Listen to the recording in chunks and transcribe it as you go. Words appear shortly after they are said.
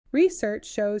Research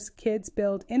shows kids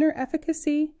build inner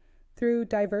efficacy through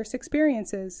diverse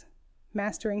experiences,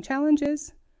 mastering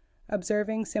challenges,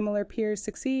 observing similar peers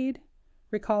succeed,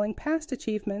 recalling past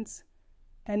achievements,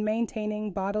 and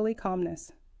maintaining bodily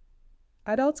calmness.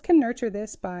 Adults can nurture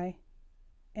this by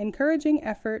encouraging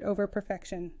effort over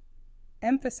perfection,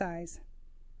 emphasize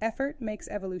effort makes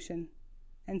evolution,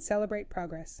 and celebrate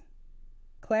progress.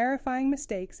 Clarifying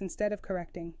mistakes instead of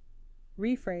correcting,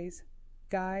 rephrase,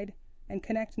 guide, and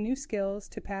connect new skills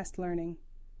to past learning,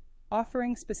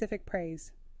 offering specific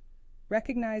praise,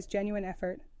 recognize genuine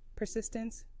effort,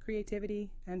 persistence,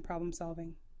 creativity, and problem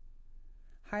solving.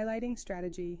 Highlighting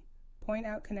strategy, point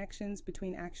out connections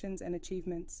between actions and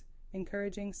achievements,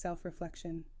 encouraging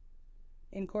self-reflection.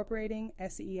 Incorporating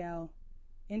SEL,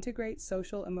 integrate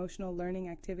social emotional learning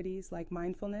activities like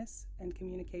mindfulness and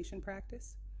communication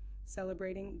practice,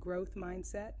 celebrating growth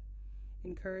mindset,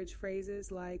 encourage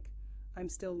phrases like I'm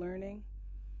still learning,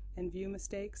 and view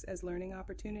mistakes as learning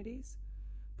opportunities,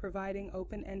 providing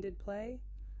open-ended play,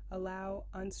 allow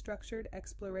unstructured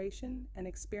exploration and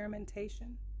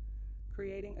experimentation,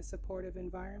 creating a supportive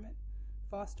environment,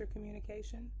 foster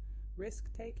communication,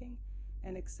 risk-taking,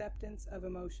 and acceptance of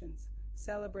emotions,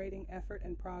 celebrating effort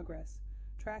and progress,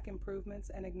 track improvements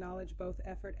and acknowledge both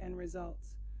effort and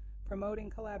results, promoting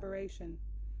collaboration,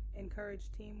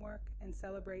 encourage teamwork and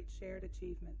celebrate shared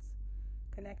achievements,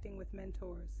 connecting with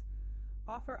mentors,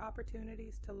 offer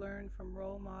opportunities to learn from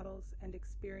role models and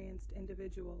experienced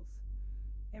individuals,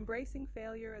 embracing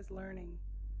failure as learning,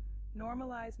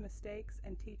 normalize mistakes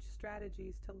and teach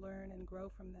strategies to learn and grow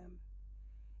from them,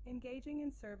 engaging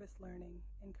in service learning,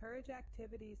 encourage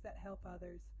activities that help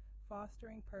others,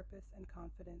 fostering purpose and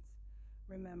confidence.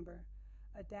 Remember,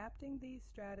 adapting these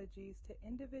strategies to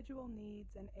individual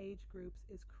needs and age groups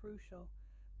is crucial.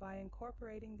 By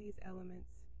incorporating these elements,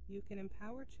 you can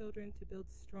empower children to build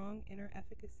strong inner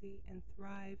efficacy and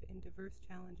thrive in diverse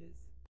challenges.